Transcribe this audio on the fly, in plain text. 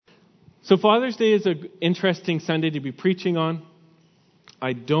So Father's Day is an interesting Sunday to be preaching on.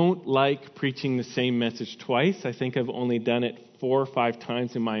 I don't like preaching the same message twice. I think I've only done it 4 or 5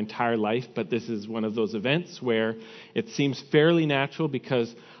 times in my entire life, but this is one of those events where it seems fairly natural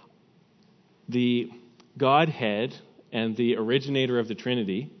because the Godhead and the originator of the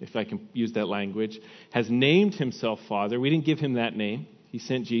Trinity, if I can use that language, has named himself Father. We didn't give him that name. He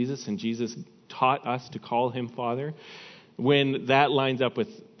sent Jesus, and Jesus taught us to call him Father. When that lines up with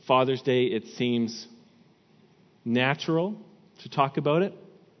Father's Day, it seems natural to talk about it.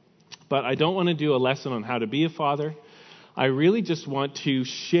 But I don't want to do a lesson on how to be a father. I really just want to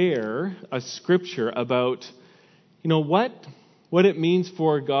share a scripture about, what it means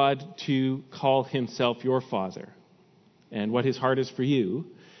for God to call himself your Father and what his heart is for you,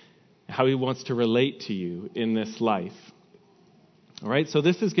 how he wants to relate to you in this life. All right, so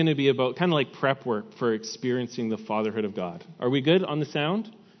this is going to be about kind of like prep work for experiencing the fatherhood of God. Are we good on the sound?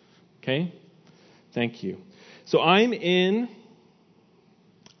 Okay, thank you. So I don't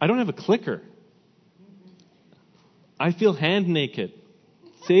have a clicker. I feel hand naked.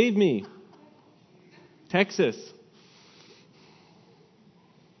 Save me. Texas.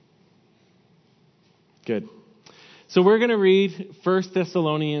 Good. So we're going to read 1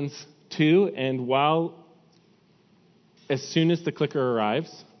 Thessalonians 2, and as soon as the clicker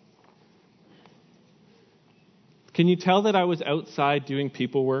arrives, can you tell that I was outside doing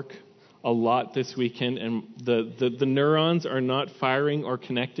people work a lot this weekend, and the neurons are not firing or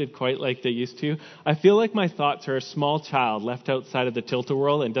connected quite like they used to? I feel like my thoughts are a small child left outside of the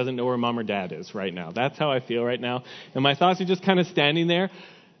Tilt-A-Whirl and doesn't know where mom or dad is right now. That's how I feel right now. And my thoughts are just kind of standing there,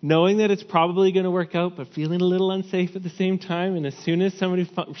 knowing that it's probably going to work out, but feeling a little unsafe at the same time. And as soon as somebody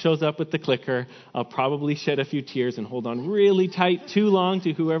shows up with the clicker, I'll probably shed a few tears and hold on really tight too long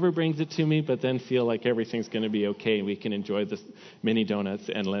to whoever brings it to me, but then feel like everything's going to be okay and we can enjoy this mini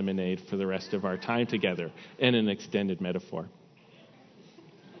donuts and lemonade for the rest of our time together, in an extended metaphor.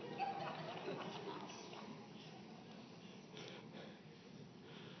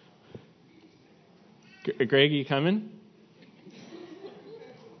 Greg, are you coming?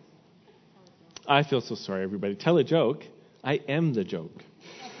 I feel so sorry, everybody. Tell a joke. I am the joke.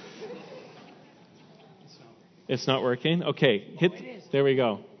 It's not working? Okay. There we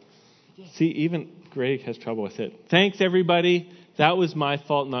go. See, even Greg has trouble with it. Thanks, everybody. That was my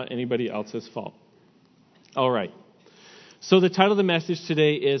fault, not anybody else's fault. All right. So the title of the message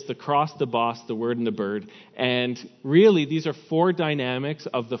today is The Cross, the Boss, the Word, and the Bird. And really, these are 4 dynamics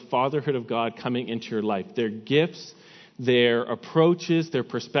of the fatherhood of God coming into your life. They're gifts, their approaches, their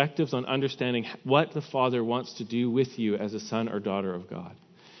perspectives on understanding what the Father wants to do with you as a son or daughter of God.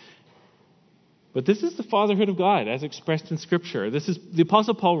 But this is the fatherhood of God as expressed in Scripture. This is the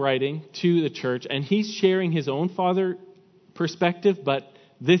Apostle Paul writing to the church, and he's sharing his own father perspective, but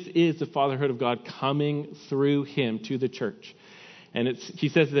this is the fatherhood of God coming through him to the church. And he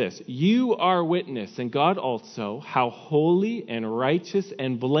says this: "You are witness, and God also, how holy and righteous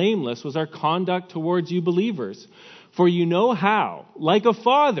and blameless was our conduct towards you believers. For you know how, like a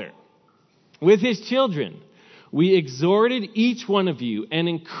father with his children, we exhorted each one of you and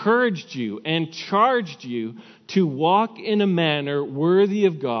encouraged you and charged you to walk in a manner worthy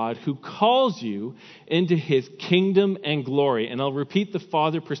of God, who calls you into his kingdom and glory." And I'll repeat the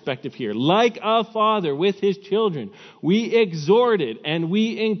father perspective here. Like a father with his children, we exhorted and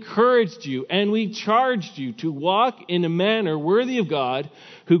we encouraged you and we charged you to walk in a manner worthy of God,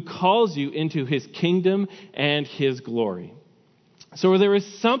 who calls you into his kingdom and his glory. So there is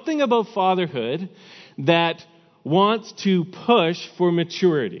something about fatherhood that wants to push for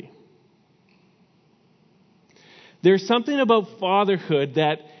maturity. There's something about fatherhood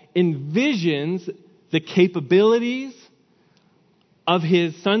that envisions the capabilities of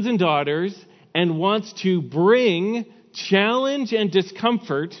his sons and daughters and wants to bring challenge and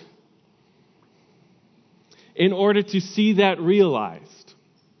discomfort in order to see that realized.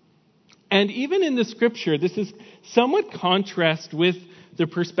 And even in the Scripture, this is somewhat contrast with the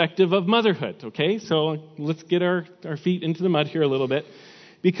perspective of motherhood, okay? So let's get our feet into the mud here a little bit.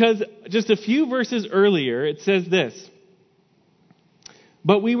 Because just a few verses earlier, it says this: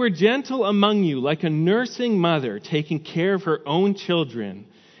 "But we were gentle among you, like a nursing mother, taking care of her own children.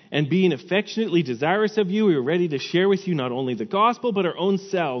 And being affectionately desirous of you, we were ready to share with you not only the gospel, but our own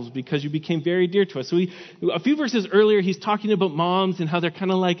selves, because you became very dear to us." So a few verses earlier, he's talking about moms and how they're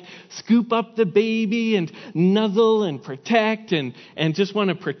kind of like scoop up the baby and nuzzle and protect and just want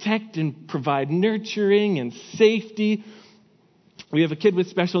to protect and provide nurturing and safety. We have a kid with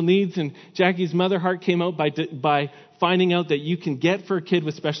special needs, and Jackie's mother heart came out by finding out that you can get for a kid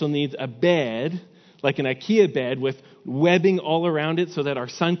with special needs a bed, like an IKEA bed with webbing all around it so that our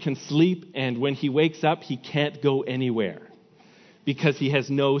son can sleep, and when he wakes up, he can't go anywhere because he has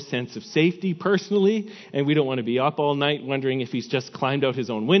no sense of safety personally, and we don't want to be up all night wondering if he's just climbed out his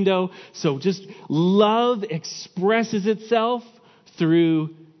own window. So just love expresses itself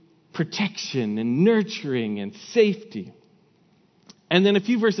through protection and nurturing and safety. And then a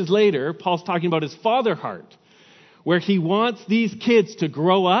few verses later, Paul's talking about his father heart, where he wants these kids to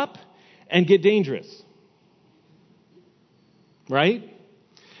grow up and get dangerous. Right?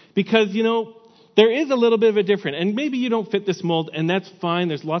 Because, there is a little bit of a difference. And maybe you don't fit this mold, and that's fine.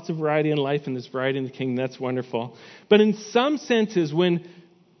 There's lots of variety in life, and there's variety in the kingdom. That's wonderful. But in some senses, when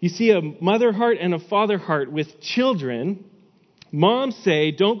you see a mother heart and a father heart with children, moms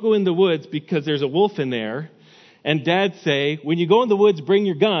say, don't go in the woods because there's a wolf in there. And dads say, when you go in the woods, bring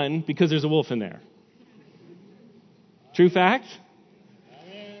your gun because there's a wolf in there. True fact?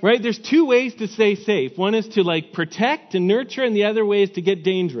 Right? There's two ways to stay safe. One is to protect and nurture, and the other way is to get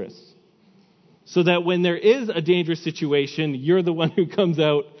dangerous. So that when there is a dangerous situation, you're the one who comes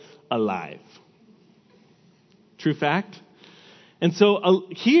out alive. True fact? And so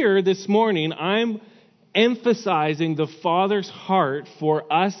here this morning, I'm emphasizing the Father's heart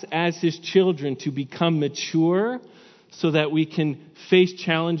for us as His children to become mature so that we can face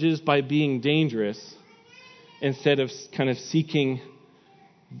challenges by being dangerous instead of kind of seeking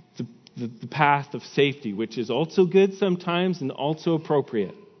the path of safety, which is also good sometimes and also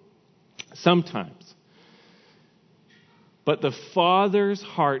appropriate. Sometimes. But the Father's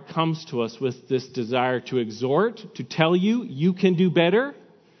heart comes to us with this desire to exhort, to tell you, you can do better,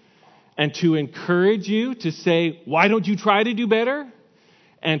 and to encourage you to say, why don't you try to do better?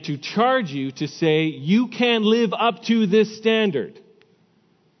 And to charge you to say, you can live up to this standard.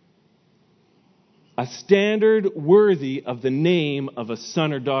 A standard worthy of the name of a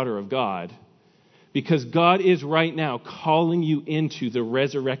son or daughter of God. Because God is right now calling you into the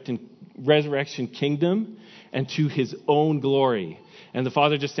resurrection kingdom and to His own glory. And the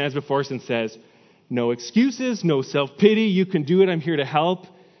Father just stands before us and says, no excuses, no self-pity, you can do it, I'm here to help.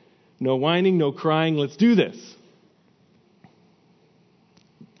 No whining, no crying, let's do this.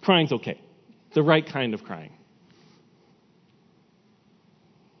 Crying's okay. The right kind of crying.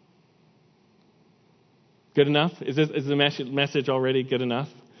 Good enough? Is the message already good enough?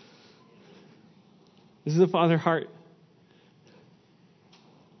 This is the Father heart.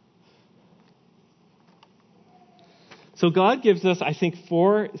 So God gives us, I think,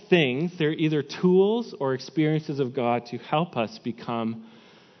 4 things. They're either tools or experiences of God to help us become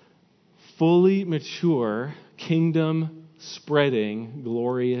fully mature, kingdom-spreading,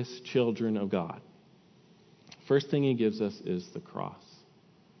 glorious children of God. First thing He gives us is the cross.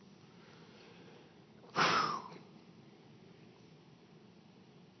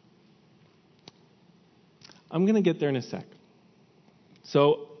 I'm going to get there in a sec.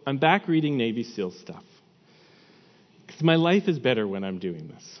 So I'm back reading Navy SEAL stuff. Because my life is better when I'm doing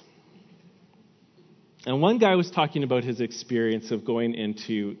this. And one guy was talking about his experience of going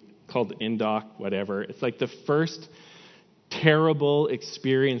into, called INDOC, whatever. It's like the first terrible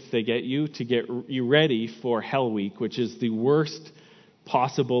experience they get you to get you ready for Hell Week, which is the worst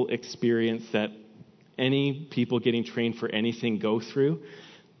possible experience that any people getting trained for anything go through.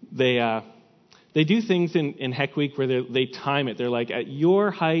 They do things in Heck Week where they time it. They're like, at your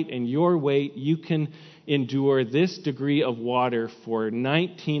height and your weight, you can endure this degree of water for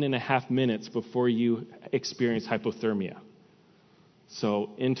 19 and a half minutes before you experience hypothermia.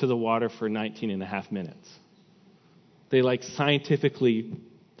 So into the water for 19 and a half minutes. They scientifically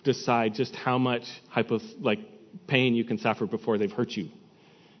decide just how much pain you can suffer before they've hurt you.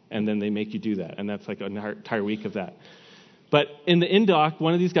 And then they make you do that. And that's an entire week of that. But in the INDOC,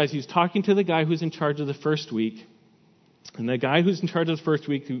 one of these guys, he was talking to the guy who's in charge of the first week. And the guy who's in charge of the first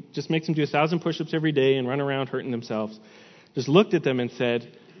week, who just makes them do 1,000 push-ups every day and run around hurting themselves, just looked at them and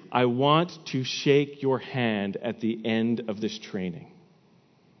said, I want to shake your hand at the end of this training.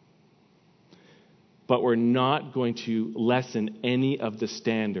 But we're not going to lessen any of the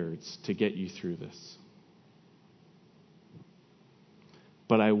standards to get you through this.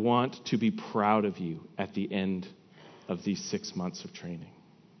 But I want to be proud of you at the end of these 6 months of training.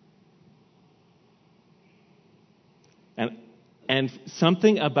 And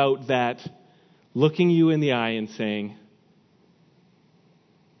something about that, looking you in the eye and saying,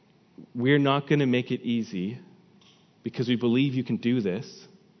 we're not going to make it easy because we believe you can do this,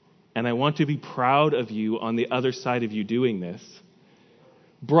 and I want to be proud of you on the other side of you doing this,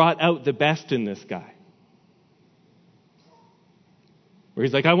 brought out the best in this guy. Where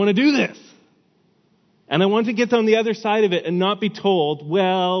he's like, I want to do this. And I want to get on the other side of it and not be told,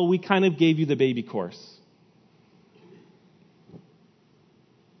 well, we kind of gave you the baby course.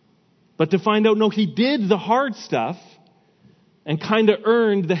 But to find out, no, he did the hard stuff and kind of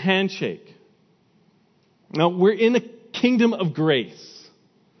earned the handshake. Now, we're in a kingdom of grace.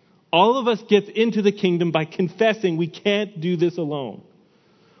 All of us get into the kingdom by confessing we can't do this alone.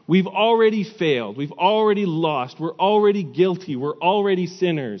 We've already failed. We've already lost. We're already guilty. We're already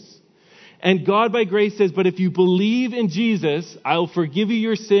sinners. And God by grace says, but if you believe in Jesus, I'll forgive you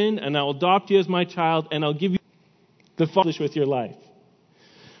your sin and I'll adopt you as my child and I'll give you the Father with your life.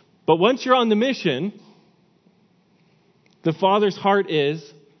 But once you're on the mission, the Father's heart is,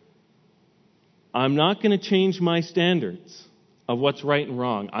 I'm not going to change my standards of what's right and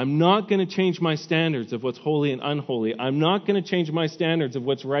wrong. I'm not going to change my standards of what's holy and unholy. I'm not going to change my standards of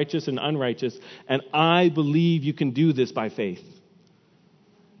what's righteous and unrighteous. And I believe you can do this by faith.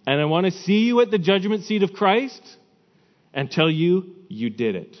 And I want to see you at the judgment seat of Christ and tell you, you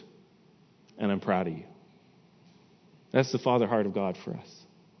did it. And I'm proud of you. That's the Father heart of God for us.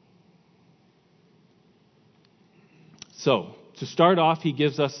 So, to start off, he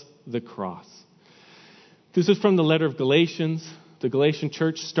gives us the cross. This is from the letter of Galatians. The Galatian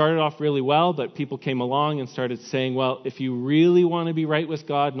church started off really well, but people came along and started saying, well, if you really want to be right with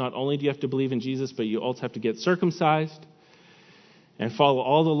God, not only do you have to believe in Jesus, but you also have to get circumcised and follow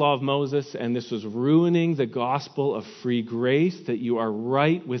all the law of Moses. And this was ruining the gospel of free grace, that you are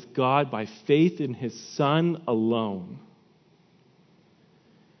right with God by faith in his Son alone.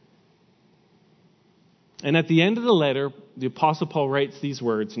 And at the end of the letter, the Apostle Paul writes these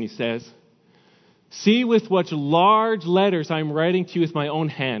words, and he says, see with what large letters I'm writing to you with my own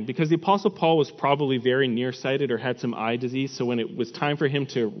hand. Because the Apostle Paul was probably very nearsighted or had some eye disease. So when it was time for him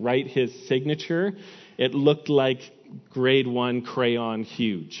to write his signature, it looked like grade 1 crayon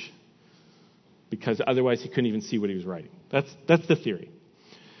huge. Because otherwise he couldn't even see what he was writing. That's the theory.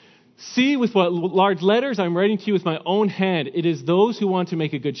 See with what large letters I'm writing to you with my own hand. It is those who want to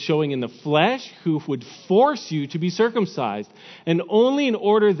make a good showing in the flesh who would force you to be circumcised, and only in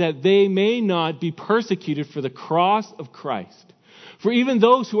order that they may not be persecuted for the cross of Christ. For even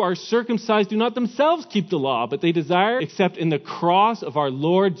those who are circumcised do not themselves keep the law, but they desire except in the cross of our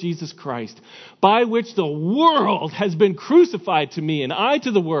Lord Jesus Christ, by which the world has been crucified to me and I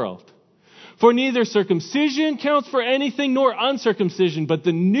to the world. For neither circumcision counts for anything nor uncircumcision, but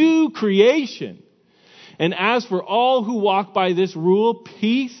the new creation. And as for all who walk by this rule,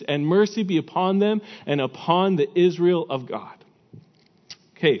 peace and mercy be upon them and upon the Israel of God.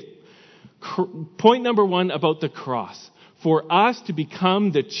 Okay, point number 1 about the cross. For us to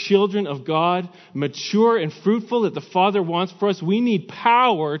become the children of God, mature and fruitful that the Father wants for us, we need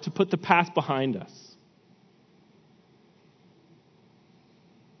power to put the past behind us.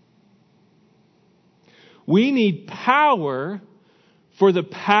 We need power for the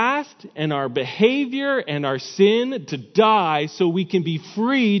past and our behavior and our sin to die so we can be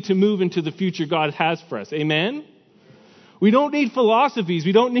free to move into the future God has for us. Amen? We don't need philosophies.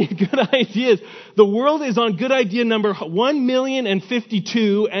 We don't need good ideas. The world is on good idea number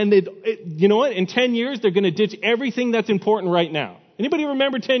 1,052,000, and you know what? In 10 years, they're going to ditch everything that's important right now. Anybody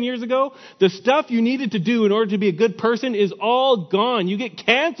remember 10 years ago? The stuff you needed to do in order to be a good person is all gone. You get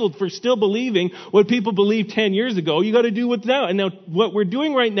canceled for still believing what people believed 10 years ago. You got to do what's now. And now what we're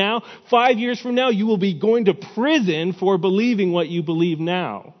doing right now, 5 years from now, you will be going to prison for believing what you believe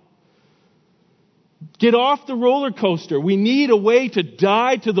now. Get off the roller coaster. We need a way to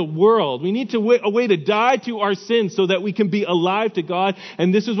die to the world. We need a way to die to our sins so that we can be alive to God.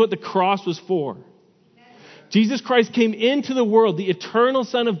 And this is what the cross was for. Jesus Christ came into the world, the eternal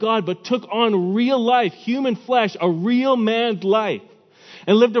Son of God, but took on real life, human flesh, a real man's life,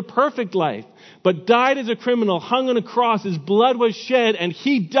 and lived a perfect life, but died as a criminal, hung on a cross. His blood was shed, and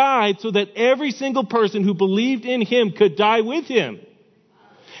he died so that every single person who believed in him could die with him.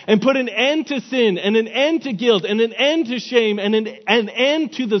 And put an end to sin, and an end to guilt, and an end to shame, and an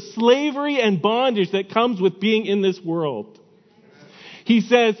end to the slavery and bondage that comes with being in this world. He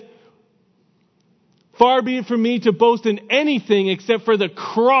says, far be it from me to boast in anything except for the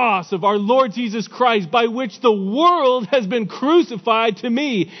cross of our Lord Jesus Christ, by which the world has been crucified to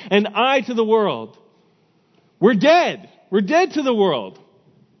me and I to the world. We're dead. We're dead to the world.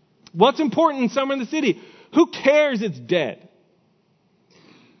 What's important in Summer in the City? Who cares it's dead?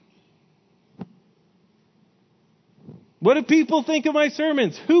 What do people think of my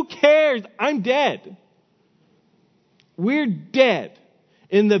sermons? Who cares? I'm dead. We're dead.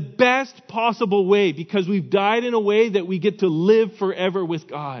 In the best possible way, because we've died in a way that we get to live forever with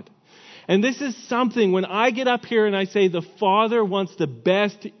God. And this is something, when I get up here and I say the Father wants the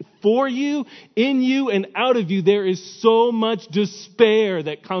best for you, in you, and out of you, there is so much despair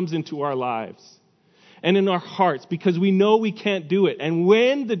that comes into our lives. and in our hearts because we know we can't do it. And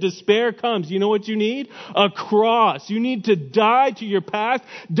when the despair comes, you know what you need? A cross. You need to die to your past,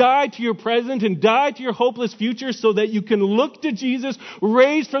 die to your present, and die to your hopeless future so that you can look to Jesus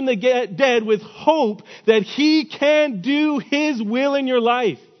raised from the dead with hope that He can do His will in your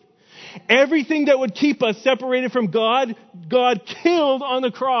life. Everything that would keep us separated from God, God killed on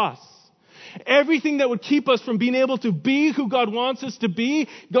the cross. Everything that would keep us from being able to be who God wants us to be,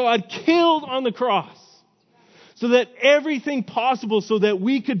 God killed on the cross. So that everything possible so that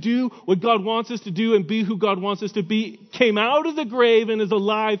we could do what God wants us to do and be who God wants us to be came out of the grave and is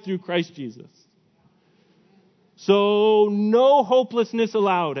alive through Christ Jesus. So no hopelessness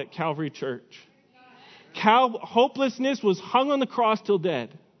allowed at Calvary Church. Hopelessness was hung on the cross till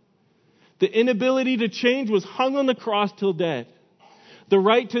dead. The inability to change was hung on the cross till dead. The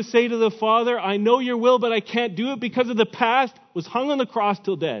right to say to the Father, I know your will, but I can't do it because of the past, was hung on the cross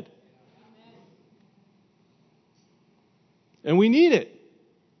till dead. And we need it.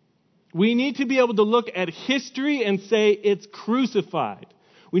 We need to be able to look at history and say it's crucified.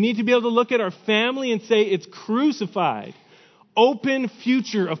 We need to be able to look at our family and say it's crucified. Open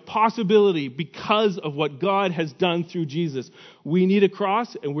future of possibility because of what God has done through Jesus. We need a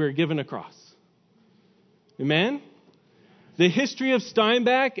cross and we're given a cross. Amen? The history of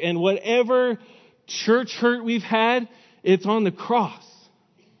Steinbach and whatever church hurt we've had, it's on the cross.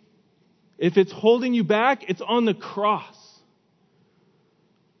 If it's holding you back, it's on the cross.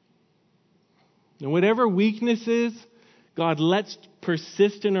 And whatever weaknesses God lets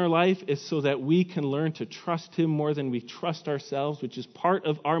persist in our life is so that we can learn to trust Him more than we trust ourselves, which is part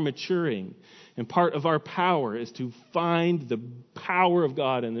of our maturing. And part of our power is to find the power of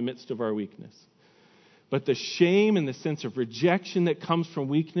God in the midst of our weakness. But the shame and the sense of rejection that comes from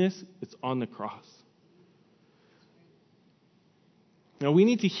weakness, it's on the cross. Now we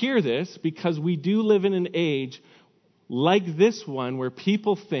need to hear this because we do live in an age like this one where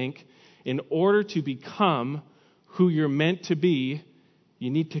people think in order to become who you're meant to be, you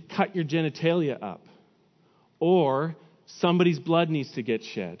need to cut your genitalia up. Or somebody's blood needs to get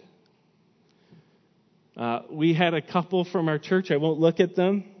shed. We had a couple from our church, I won't look at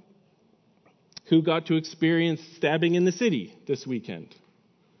them, who got to experience stabbing in the city this weekend.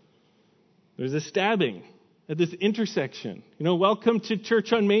 There's a stabbing at this intersection. Welcome to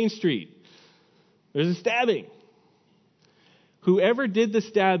church on Main Street. There's a stabbing. Whoever did the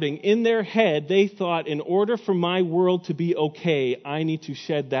stabbing, in their head, they thought, in order for my world to be okay, I need to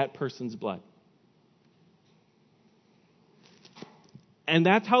shed that person's blood. And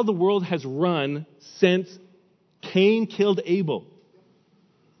that's how the world has run since Cain killed Abel.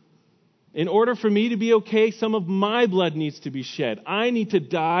 In order for me to be okay, some of my blood needs to be shed. I need to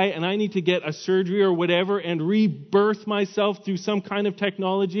die and I need to get a surgery or whatever and rebirth myself through some kind of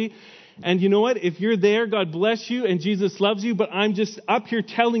technology. And you know what? If you're there, God bless you and Jesus loves you, but I'm just up here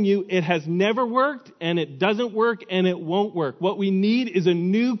telling you it has never worked and it doesn't work and it won't work. What we need is a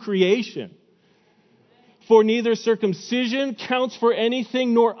new creation. For neither circumcision counts for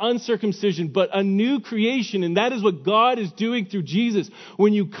anything nor uncircumcision, but a new creation. And that is what God is doing through Jesus.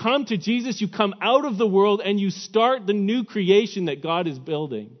 When you come to Jesus, you come out of the world and you start the new creation that God is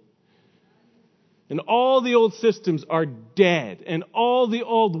building. And all the old systems are dead. And all the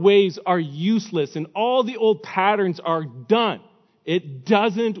old ways are useless. And all the old patterns are done. It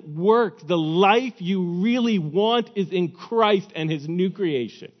doesn't work. The life you really want is in Christ and His new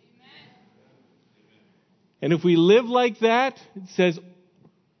creation. And if we live like that, it says,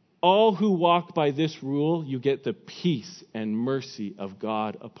 all who walk by this rule, you get the peace and mercy of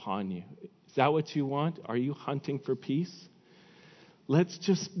God upon you. Is that what you want? Are you hunting for peace? Let's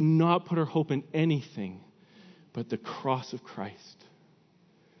just not put our hope in anything but the cross of Christ.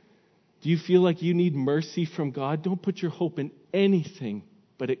 Do you feel like you need mercy from God? Don't put your hope in anything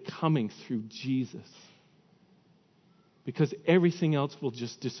but it coming through Jesus. Because everything else will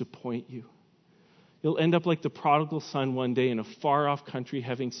just disappoint you. You'll end up like the prodigal son one day in a far-off country,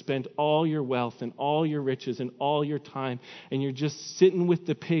 having spent all your wealth and all your riches and all your time, and you're just sitting with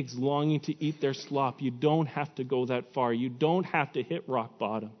the pigs longing to eat their slop. You don't have to go that far. You don't have to hit rock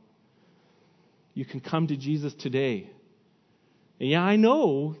bottom. You can come to Jesus today. And yeah, I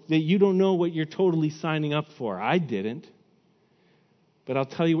know that you don't know what you're totally signing up for. I didn't. But I'll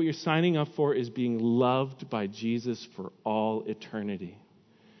tell you what you're signing up for is being loved by Jesus for all eternity.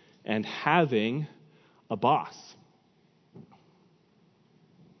 And having a boss.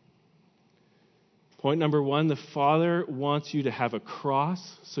 Point number 1, the Father wants you to have a cross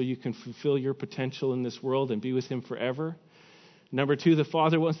so you can fulfill your potential in this world and be with Him forever. Number 2, the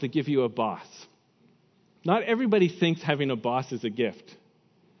Father wants to give you a boss. Not everybody thinks having a boss is a gift,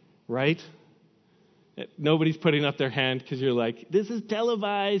 right? Nobody's putting up their hand because you're like, this is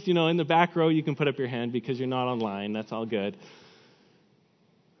televised. In the back row, you can put up your hand because you're not online. That's all good.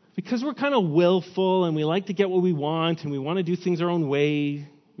 Because we're kind of willful and we like to get what we want and we want to do things our own way.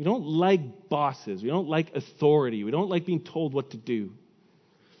 We don't like bosses. We don't like authority. We don't like being told what to do.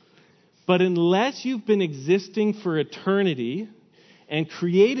 But unless you've been existing for eternity and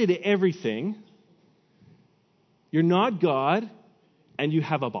created everything, you're not God and you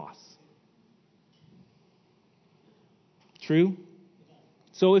have a boss. True?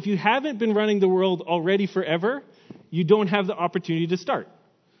 So if you haven't been running the world already forever, you don't have the opportunity to start.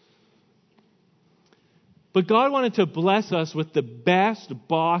 But God wanted to bless us with the best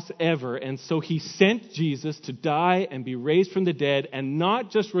boss ever, and so he sent Jesus to die and be raised from the dead and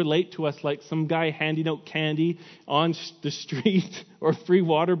not just relate to us like some guy handing out candy on the street or free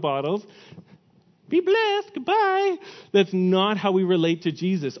water bottles. Be blessed, goodbye. That's not how we relate to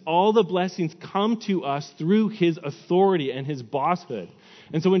Jesus. All the blessings come to us through his authority and his bosshood.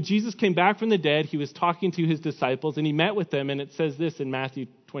 And so when Jesus came back from the dead, he was talking to his disciples and he met with them, and it says this in Matthew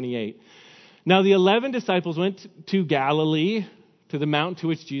 28. Now the 11 disciples went to Galilee, to the mountain to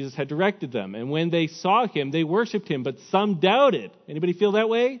which Jesus had directed them. And when they saw him, they worshipped him, but some doubted. Anybody feel that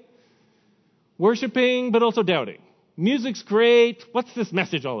way? Worshipping, but also doubting. Music's great. What's this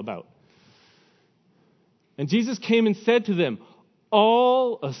message all about? And Jesus came and said to them,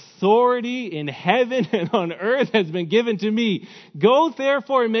 all authority in heaven and on earth has been given to me. Go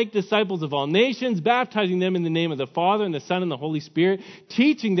therefore and make disciples of all nations, baptizing them in the name of the Father and the Son and the Holy Spirit,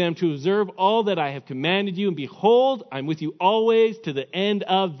 teaching them to observe all that I have commanded you. And behold, I'm with you always to the end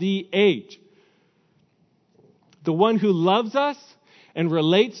of the age. The one who loves us and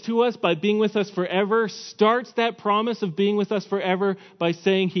relates to us by being with us forever starts that promise of being with us forever by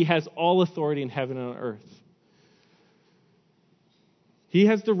saying he has all authority in heaven and on earth. He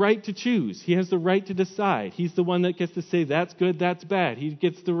has the right to choose. He has the right to decide. He's the one that gets to say, that's good, that's bad. He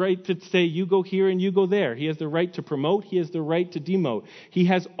gets the right to say, you go here and you go there. He has the right to promote. He has the right to demote. He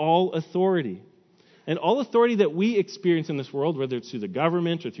has all authority. And all authority that we experience in this world, whether it's through the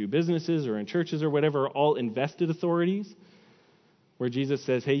government or through businesses or in churches or whatever, are all invested authorities, where Jesus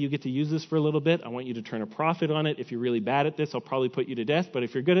says, hey, you get to use this for a little bit. I want you to turn a profit on it. If you're really bad at this, I'll probably put you to death. But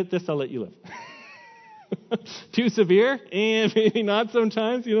if you're good at this, I'll let you live. Too severe? And maybe not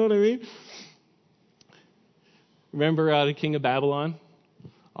sometimes, you know what I mean? Remember the king of Babylon?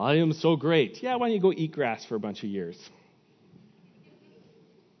 I am so great. Yeah, why don't you go eat grass for a bunch of years?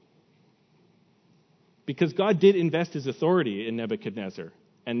 Because God did invest his authority in Nebuchadnezzar.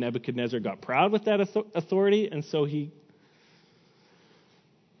 And Nebuchadnezzar got proud with that authority, and so he...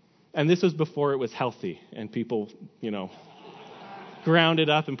 And this was before it was healthy, and people, ground it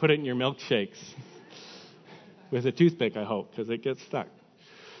up and put it in your milkshakes. With a toothpick, I hope, because it gets stuck.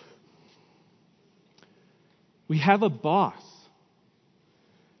 We have a boss.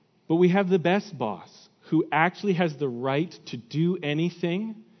 But we have the best boss who actually has the right to do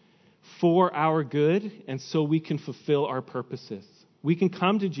anything for our good, and so we can fulfill our purposes. We can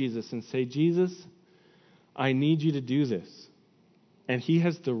come to Jesus and say, Jesus, I need you to do this. And he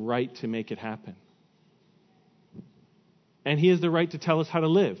has the right to make it happen. And he has the right to tell us how to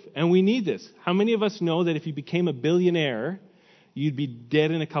live. And we need this. How many of us know that if you became a billionaire, you'd be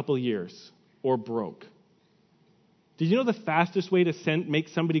dead in a couple of years or broke? Did you know the fastest way to make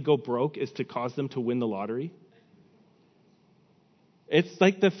somebody go broke is to cause them to win the lottery? It's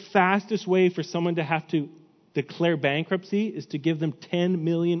like the fastest way for someone to have to declare bankruptcy is to give them 10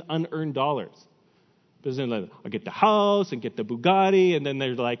 million unearned dollars. Because then like, I'll get the house and get the Bugatti, and then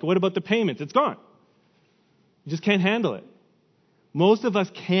they're like, what about the payments? It's gone. You just can't handle it. Most of us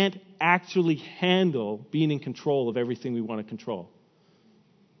can't actually handle being in control of everything we want to control.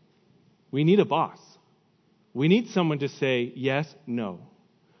 We need a boss. We need someone to say yes, no.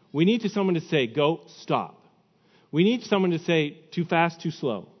 We need someone to say go, stop. We need someone to say too fast, too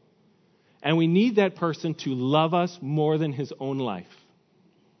slow. And we need that person to love us more than his own life.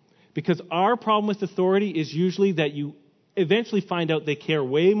 Because our problem with authority is usually that you eventually find out they care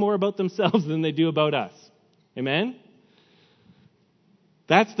way more about themselves than they do about us. Amen?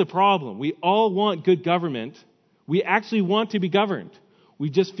 That's the problem. We all want good government. We actually want to be governed. We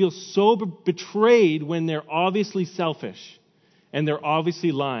just feel so betrayed when they're obviously selfish and they're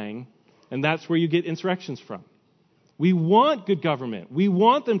obviously lying, and that's where you get insurrections from. We want good government. We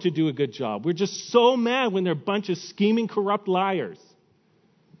want them to do a good job. We're just so mad when they're a bunch of scheming, corrupt liars.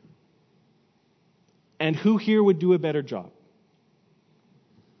 And who here would do a better job?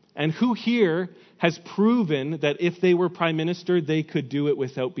 And who here has proven that if they were prime minister, they could do it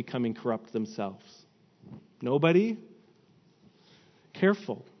without becoming corrupt themselves? Nobody?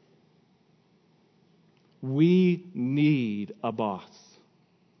 Careful. We need a boss.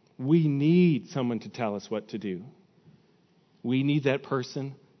 We need someone to tell us what to do. We need that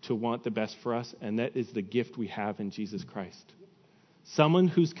person to want the best for us, and that is the gift we have in Jesus Christ. Someone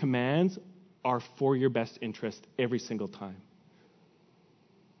whose commands are for your best interest every single time.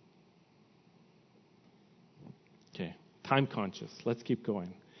 Okay, time conscious. Let's keep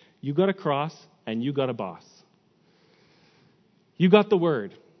going. You got a cross and you got a boss. You got the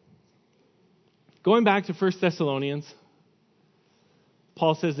word. Going back to 1 Thessalonians,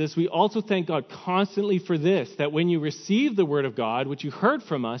 Paul says this, we also thank God constantly for this, that when you received the word of God, which you heard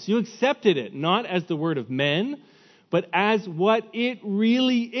from us, you accepted it, not as the word of men, but as what it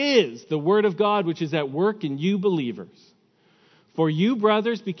really is, the word of God, which is at work in you believers. For you,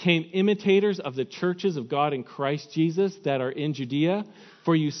 brothers, became imitators of the churches of God in Christ Jesus that are in Judea,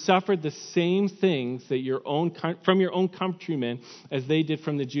 for you suffered the same things that from your own countrymen as they did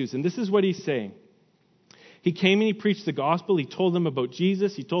from the Jews. And this is what he's saying. He came and he preached the gospel. He told them about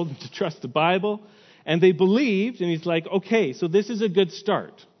Jesus. He told them to trust the Bible. And they believed. And he's like, okay, so this is a good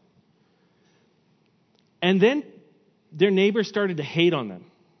start. And then their neighbors started to hate on them.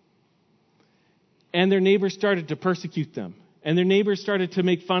 And their neighbors started to persecute them. And their neighbors started to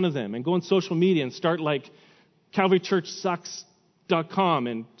make fun of them and go on social media and start like CalvaryChurchSucks.com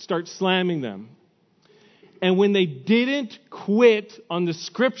and start slamming them. And when they didn't quit on the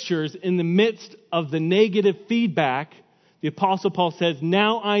scriptures in the midst of the negative feedback, the Apostle Paul says,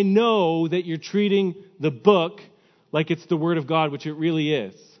 now I know that you're treating the book like it's the Word of God, which it really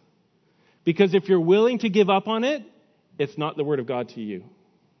is. Because if you're willing to give up on it, it's not the Word of God to you.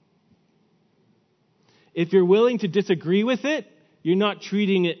 If you're willing to disagree with it, you're not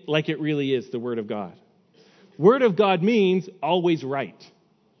treating it like it really is the Word of God. Word of God means always right.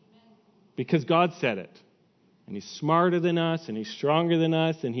 Because God said it. And he's smarter than us, and he's stronger than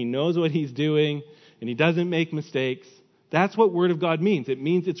us, and he knows what he's doing, and he doesn't make mistakes. That's what Word of God means. It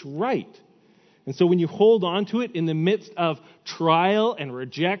means it's right. And so when you hold on to it in the midst of trial and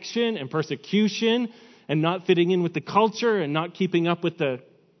rejection and persecution and not fitting in with the culture and not keeping up with the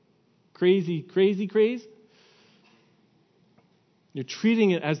crazy craze, you're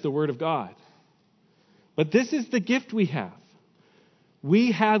treating it as the Word of God. But this is the gift we have.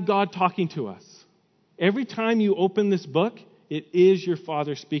 We have God talking to us. Every time you open this book, it is your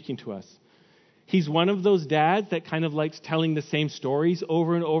Father speaking to us. He's one of those dads that kind of likes telling the same stories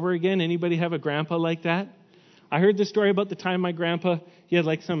over and over again. Anybody have a grandpa like that? I heard the story about the time my grandpa, he had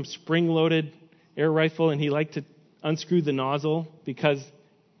like some spring-loaded air rifle, and he liked to unscrew the nozzle because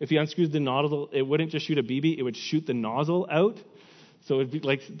if he unscrewed the nozzle, it wouldn't just shoot a BB, it would shoot the nozzle out. So it would be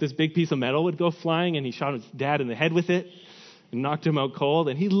like this big piece of metal would go flying, and he shot his dad in the head with it. And knocked him out cold,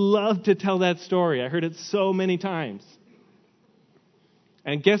 and he loved to tell that story. I heard it so many times.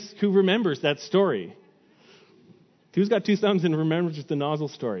 And guess who remembers that story? Who's got two thumbs and remembers the nozzle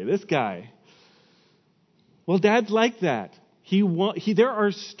story? This guy. Well, Dad's like that. There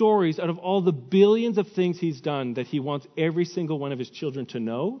are stories out of all the billions of things he's done that he wants every single one of his children to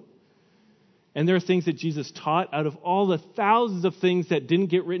know. And there are things that Jesus taught out of all the thousands of things that didn't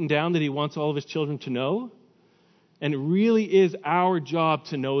get written down that he wants all of his children to know. And it really is our job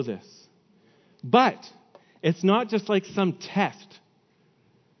to know this. But it's not just like some test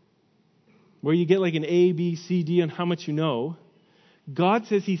where you get like an A, B, C, D on how much you know. God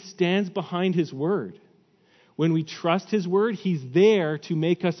says he stands behind his word. When we trust his word, he's there to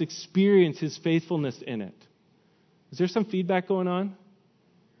make us experience his faithfulness in it. Is there some feedback going on?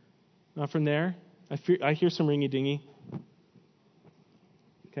 Not from there? I hear some ringy-dingy.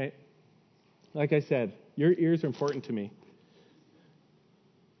 Okay. Like I said, your ears are important to me.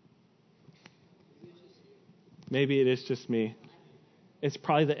 Maybe it is just me. It's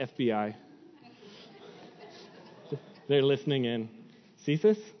probably the FBI. They're listening in.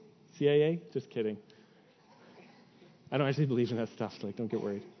 CSIS? CIA? Just kidding. I don't actually believe in that stuff, so don't get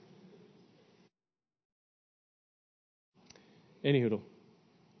worried. Anywho,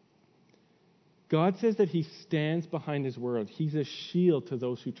 God says that he stands behind his word. He's a shield to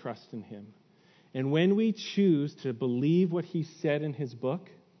those who trust in him. And when we choose to believe what he said in his book,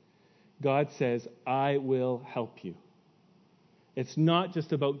 God says, I will help you. It's not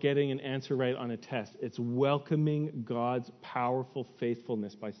just about getting an answer right on a test. It's welcoming God's powerful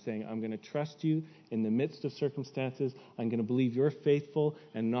faithfulness by saying, I'm going to trust you in the midst of circumstances. I'm going to believe you're faithful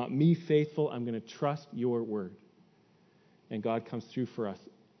and not me faithful. I'm going to trust your word. And God comes through for us.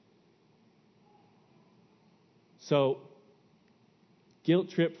 So, guilt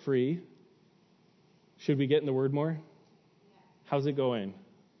trip free. Should we get in the word more? How's it going?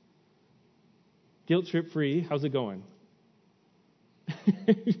 Guilt trip free. How's it going?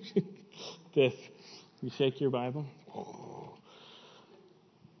 This. You shake your Bible?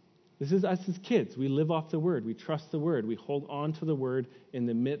 This is us as kids. We live off the Word. We trust the Word. We hold on to the Word in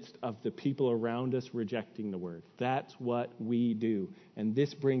the midst of the people around us rejecting the Word. That's what we do. And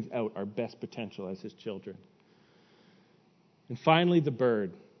this brings out our best potential as His children. And finally, the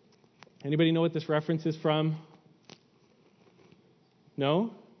bird. Anybody know what this reference is from?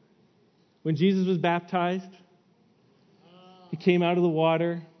 No? When Jesus was baptized, He came out of the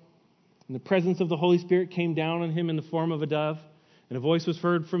water, and the presence of the Holy Spirit came down on Him in the form of a dove. And a voice was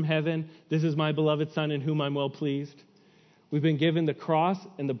heard from heaven, "This is my beloved Son in whom I'm well pleased." We've been given the cross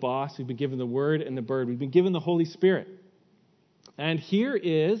and the boss. We've been given the Word and the bird. We've been given the Holy Spirit. And here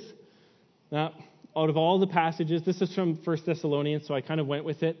is, now, out of all the passages, this is from 1 Thessalonians, so I kind of went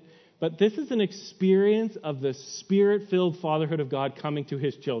with it. But this is an experience of the Spirit-filled fatherhood of God coming to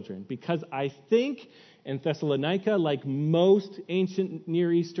His children. Because I think in Thessalonica, like most ancient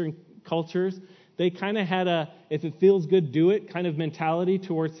Near Eastern cultures, they kind of had a, if it feels good, do it kind of mentality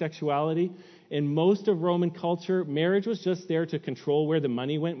towards sexuality. In most of Roman culture, marriage was just there to control where the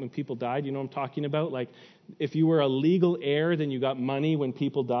money went when people died. You know what I'm talking about? Like, if you were a legal heir, then you got money when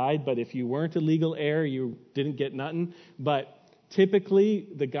people died. But if you weren't a legal heir, you didn't get nothing. But typically,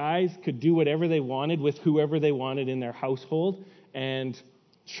 the guys could do whatever they wanted with whoever they wanted in their household. And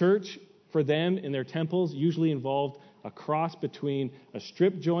church, for them, in their temples, usually involved a cross between a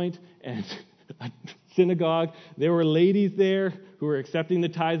strip joint and a synagogue. There were ladies there who were accepting the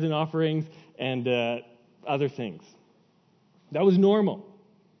tithes and offerings and other things. That was normal.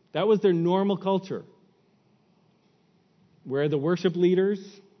 That was their normal culture, where the worship leaders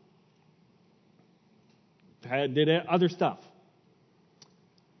did other stuff.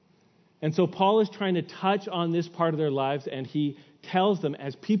 And so Paul is trying to touch on this part of their lives, and he tells them,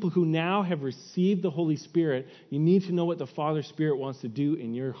 as people who now have received the Holy Spirit, you need to know what the Father Spirit wants to do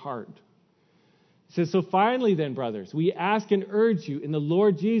in your heart. He says, so finally then, brothers, we ask and urge you in the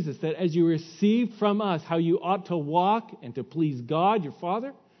Lord Jesus that as you receive from us how you ought to walk and to please God, your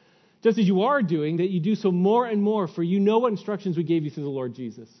Father, just as you are doing, that you do so more and more, for you know what instructions we gave you through the Lord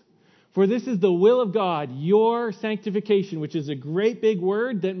Jesus. For this is the will of God, your sanctification, which is a great big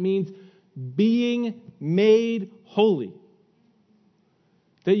word that means being made holy.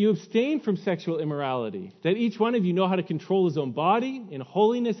 That you abstain from sexual immorality, that each one of you know how to control his own body in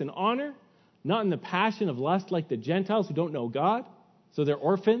holiness and honor, not in the passion of lust like the Gentiles who don't know God. So they're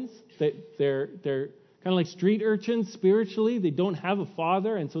orphans. They're kind of like street urchins spiritually. They don't have a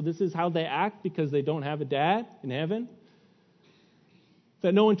father, and so this is how they act because they don't have a dad in heaven.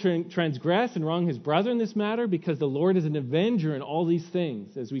 That no one transgress and wrong his brother in this matter, because the Lord is an avenger in all these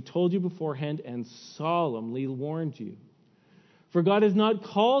things, as we told you beforehand and solemnly warned you. For God has not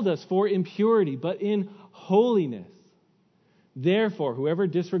called us for impurity, but in holiness. Therefore, whoever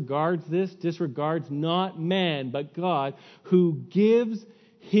disregards this disregards not man, but God, who gives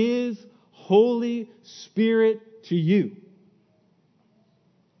His Holy Spirit to you.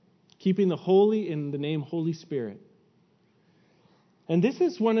 Keeping the holy in the name Holy Spirit. And this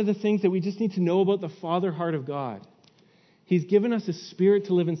is one of the things that we just need to know about the Father heart of God. He's given us a Spirit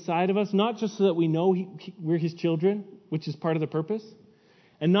to live inside of us, not just so that we know we're His children, which is part of the purpose,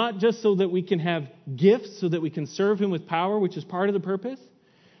 and not just so that we can have gifts so that we can serve Him with power, which is part of the purpose,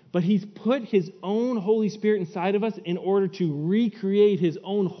 but He's put His own Holy Spirit inside of us in order to recreate His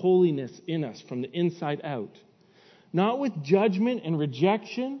own holiness in us from the inside out. Not with judgment and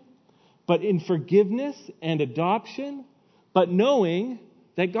rejection, but in forgiveness and adoption, but knowing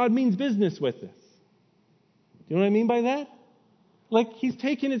that God means business with us. Do you know what I mean by that? Like He's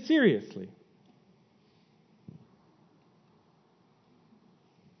taking it seriously.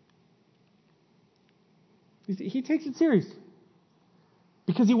 He takes it seriously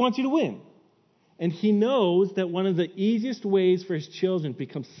because He wants you to win. And He knows that one of the easiest ways for His children to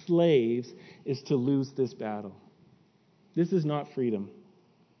become slaves is to lose this battle. This is not freedom.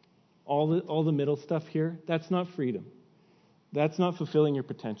 All the middle stuff here, that's not freedom. That's not fulfilling your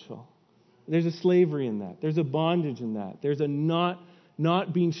potential. There's a slavery in that. There's a bondage in that. There's a not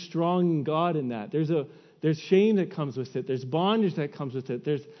being strong in God in that. There's shame that comes with it. There's bondage that comes with it.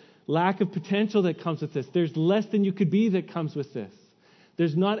 There's lack of potential that comes with this. There's less than you could be that comes with this.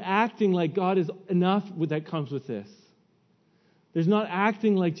 There's not acting like God is enough that comes with this. There's not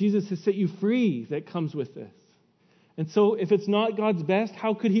acting like Jesus has set you free that comes with this. And so if it's not God's best,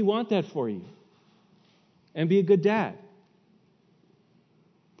 how could He want that for you? And be a good dad.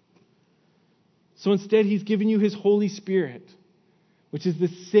 So instead, He's given you His Holy Spirit, which is the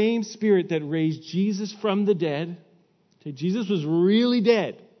same Spirit that raised Jesus from the dead. Okay, Jesus was really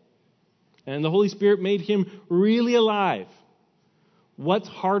dead. And the Holy Spirit made Him really alive. What's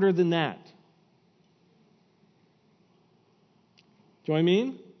harder than that? Do you know what I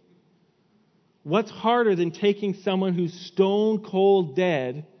mean? What's harder than taking someone who's stone cold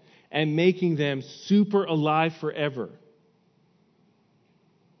dead and making them super alive forever?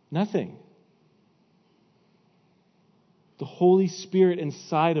 Nothing. The Holy Spirit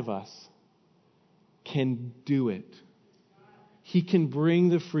inside of us can do it. He can bring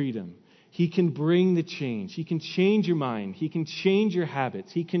the freedom. He can bring the change. He can change your mind. He can change your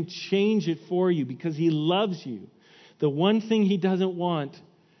habits. He can change it for you because He loves you. The one thing He doesn't want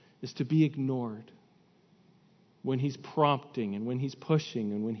is to be ignored when He's prompting and when He's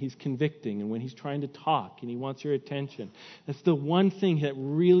pushing and when He's convicting and when He's trying to talk and He wants your attention. That's the one thing that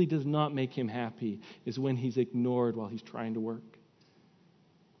really does not make Him happy, is when He's ignored while He's trying to work.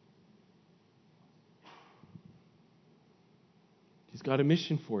 He's got a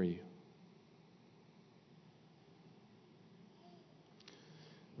mission for you.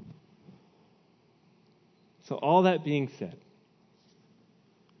 So all that being said,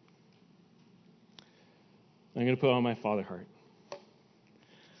 I'm going to put on my father heart.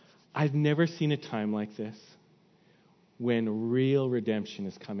 I've never seen a time like this when real redemption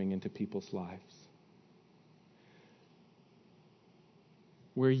is coming into people's lives.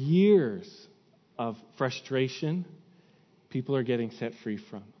 Where years of frustration, people are getting set free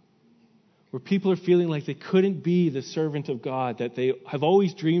from. Where people are feeling like they couldn't be the servant of God that they have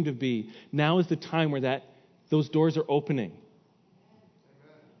always dreamed of being. Now is the time where those doors are opening.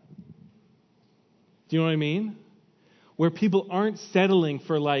 Do you know what I mean? Where people aren't settling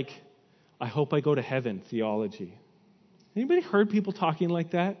for I hope I go to heaven theology. Anybody heard people talking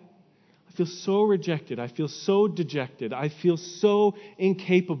like that? I feel so rejected. I feel so dejected. I feel so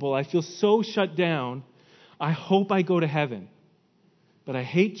incapable. I feel so shut down. I hope I go to heaven. But I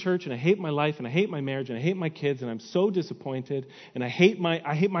hate church, and I hate my life, and I hate my marriage, and I hate my kids, and I'm so disappointed, and I hate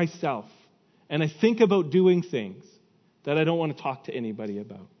myself. And I think about doing things that I don't want to talk to anybody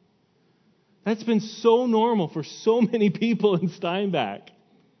about. That's been so normal for so many people in Steinbach.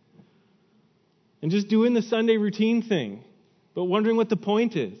 And just doing the Sunday routine thing, but wondering what the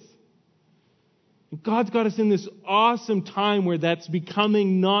point is. And God's got us in this awesome time where that's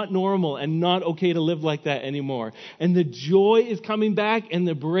becoming not normal and not okay to live like that anymore. And the joy is coming back, and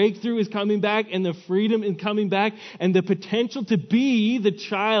the breakthrough is coming back, and the freedom is coming back, and the potential to be the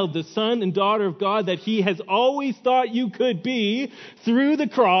child, the son and daughter of God that He has always thought you could be through the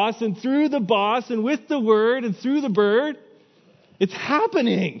cross and through the boss and with the Word and through the Bird. It's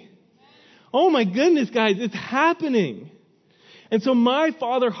happening. Oh my goodness, guys, it's happening. And so my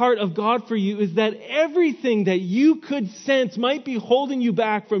father heart of God for you is that everything that you could sense might be holding you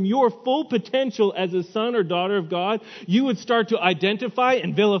back from your full potential as a son or daughter of God, you would start to identify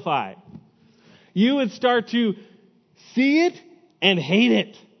and vilify. You would start to see it and hate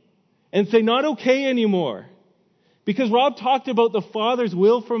it and say, not okay anymore. Because Rob talked about the Father's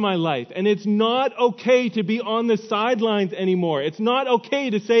will for my life, and it's not okay to be on the sidelines anymore. It's not okay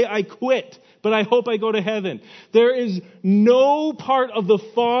to say, I quit, but I hope I go to heaven. There is no part of the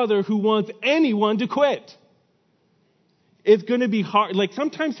Father who wants anyone to quit. It's going to be hard.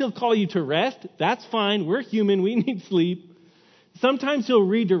 Sometimes He'll call you to rest. That's fine. We're human. We need sleep. Sometimes He'll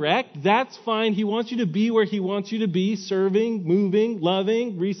redirect. That's fine. He wants you to be where He wants you to be, serving, moving,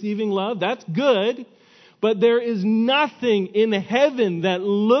 loving, receiving love. That's good. But there is nothing in heaven that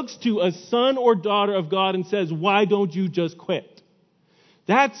looks to a son or daughter of God and says, why don't you just quit?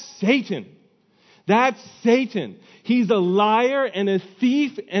 That's Satan. That's Satan. He's a liar and a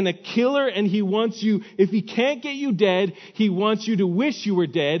thief and a killer, and he wants you, if he can't get you dead, he wants you to wish you were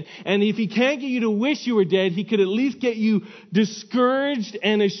dead. And if he can't get you to wish you were dead, he could at least get you discouraged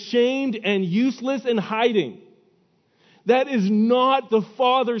and ashamed and useless and hiding. That is not the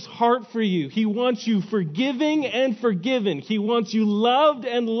Father's heart for you. He wants you forgiving and forgiven. He wants you loved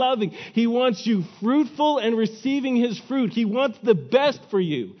and loving. He wants you fruitful and receiving His fruit. He wants the best for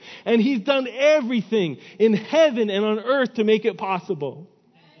you. And He's done everything in heaven and on earth to make it possible.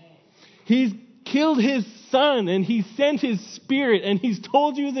 He's killed His Son, and He sent His Spirit, and He's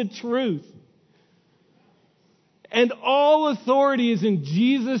told you the truth. And all authority is in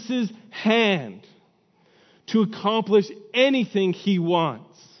Jesus' hand to accomplish anything He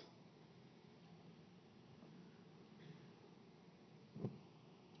wants.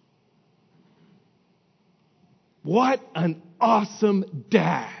 What an awesome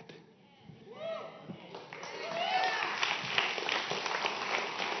dad.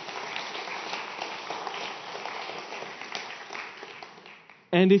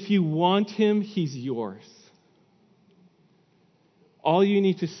 And if you want Him, He's yours. All you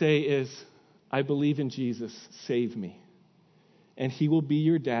need to say is, I believe in Jesus, save me. And He will be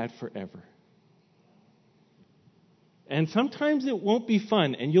your dad forever. And sometimes it won't be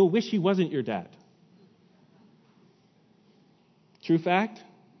fun, and you'll wish he wasn't your dad. True fact?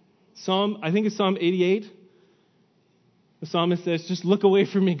 I think it's Psalm 88. The psalmist says, just look away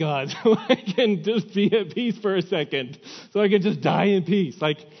from me, God, so I can just be at peace for a second, so I can just die in peace.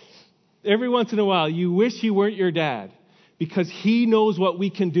 Like, every once in a while, you wish he weren't your dad, because he knows what we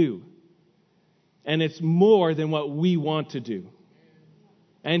can do. And it's more than what we want to do.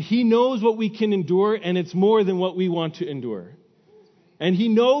 And he knows what we can endure, and it's more than what we want to endure. And he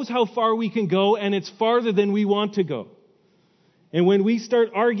knows how far we can go, and it's farther than we want to go. And when we start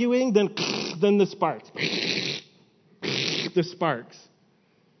arguing, then the sparks. The sparks.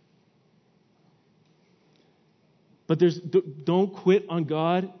 But don't quit on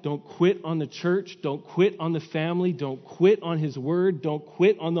God. Don't quit on the church. Don't quit on the family. Don't quit on his word. Don't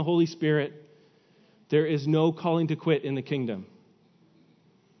quit on the Holy Spirit. There is no calling to quit in the kingdom.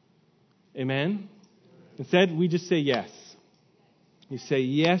 Amen? Instead, we just say yes. You say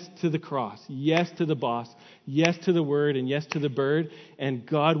yes to the cross, yes to the boss, yes to the word, and yes to the bird, and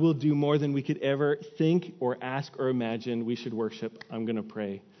God will do more than we could ever think or ask or imagine. We should worship. I'm going to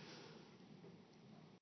pray.